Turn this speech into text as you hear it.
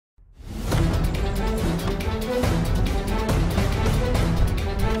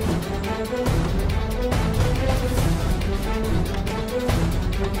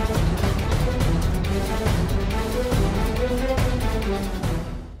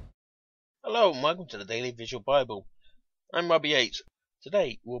Hello and welcome to the Daily Visual Bible. I'm Robbie Yates.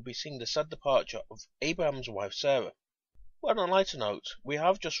 Today we'll be seeing the sad departure of Abraham's wife Sarah. Well, on a lighter note, we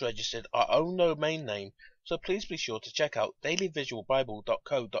have just registered our own domain name, so please be sure to check out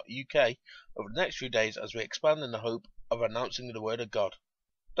dailyvisualbible.co.uk over the next few days as we expand in the hope of announcing the Word of God.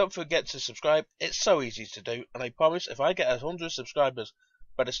 Don't forget to subscribe, it's so easy to do, and I promise if I get 100 subscribers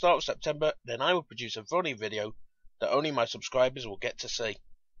by the start of September, then I will produce a funny video that only my subscribers will get to see.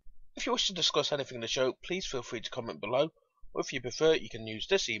 If you wish to discuss anything in the show, please feel free to comment below, or if you prefer, you can use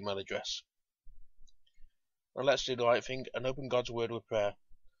this email address. Now let's do the right thing and open God's Word with prayer.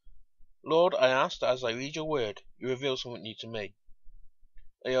 Lord, I ask that as I read your Word, you reveal something new to me.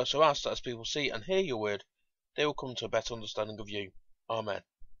 I also ask that as people see and hear your Word, they will come to a better understanding of you. Amen.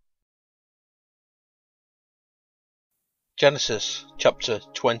 Genesis chapter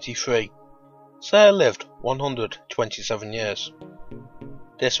 23. Sarah lived 127 years.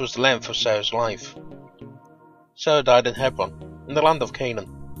 This was the length of Sarah's life. Sarah died in Hebron, in the land of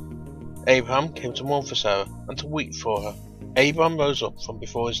Canaan. Abraham came to mourn for Sarah and to weep for her. Abraham rose up from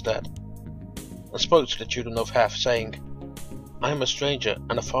before his dead, and spoke to the children of Heth, saying, I am a stranger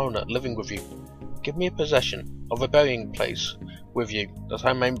and a foreigner living with you. Give me a possession of a burying place with you, that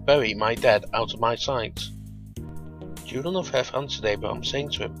I may bury my dead out of my sight. The children of Heth answered Abraham, saying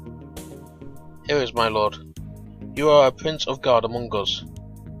to him, Here is my lord, you are a prince of God among us.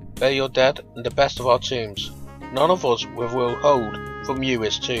 Bury your dead in the best of our tombs. None of us will hold from you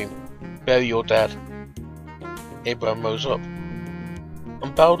his tomb. Bury your dead. Abraham rose up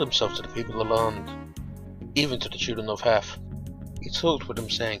and bowed himself to the people of the land, even to the children of Heth. He talked with them,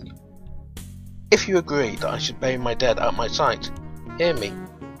 saying, If you agree that I should bury my dead at my sight, hear me,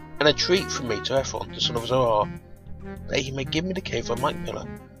 and entreat from me to Ephron, the son of Zohar, that he may give me the cave of Machpelah,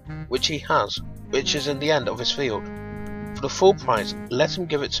 which he has, which is in the end of his field. For the full price, let him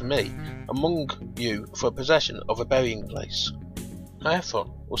give it to me among you for a possession of a burying place. Now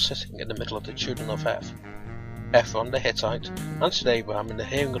Ephron was sitting in the middle of the children of Heth. Ephron the Hittite answered Abraham in the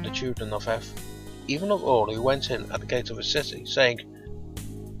hearing of the children of Heth, even of all who went in at the gate of his city, saying,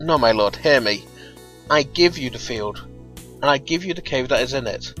 No, my lord, hear me. I give you the field, and I give you the cave that is in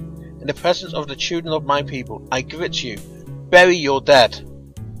it. In the presence of the children of my people, I give it to you. Bury your dead.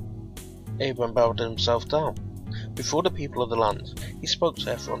 Abraham bowed himself down before the people of the land. He spoke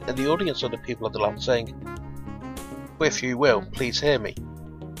to Ephron in the audience of the people of the land, saying, If you will, please hear me.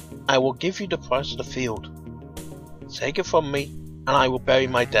 I will give you the price of the field. Take it from me, and I will bury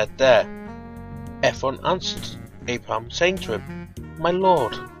my dead there. Ephron answered Abraham, saying to him, My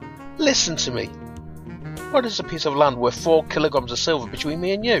lord, listen to me. What is a piece of land worth 4 kilograms of silver between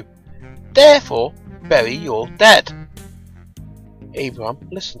me and you? Therefore, bury your dead. Abraham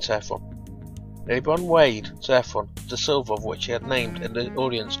listened to Ephron. Abraham weighed to Ephron the silver of which he had named in the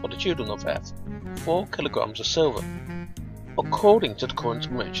audience of the children of Heth, 4 kilograms of silver, according to the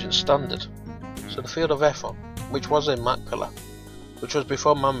current merchant standard. So the field of Ephron, which was in Machpelah, which was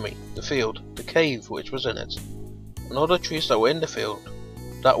before Mamre, the field, the cave which was in it, and all the trees that were in the field,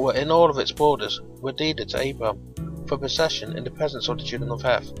 that were in all of its borders, were deeded to Abraham for possession in the presence of the children of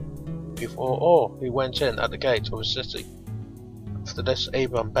Heth, before all who went in at the gate of his city. After this,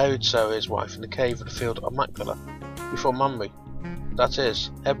 Abraham buried Sarah his wife in the cave of the field of Machpelah, before Mamre, that is,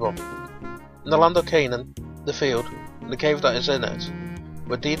 Hebron. In the land of Canaan, the field, and the cave that is in it,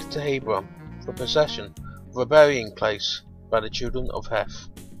 were deeded to Abraham for possession of a burying place by the children of Heth.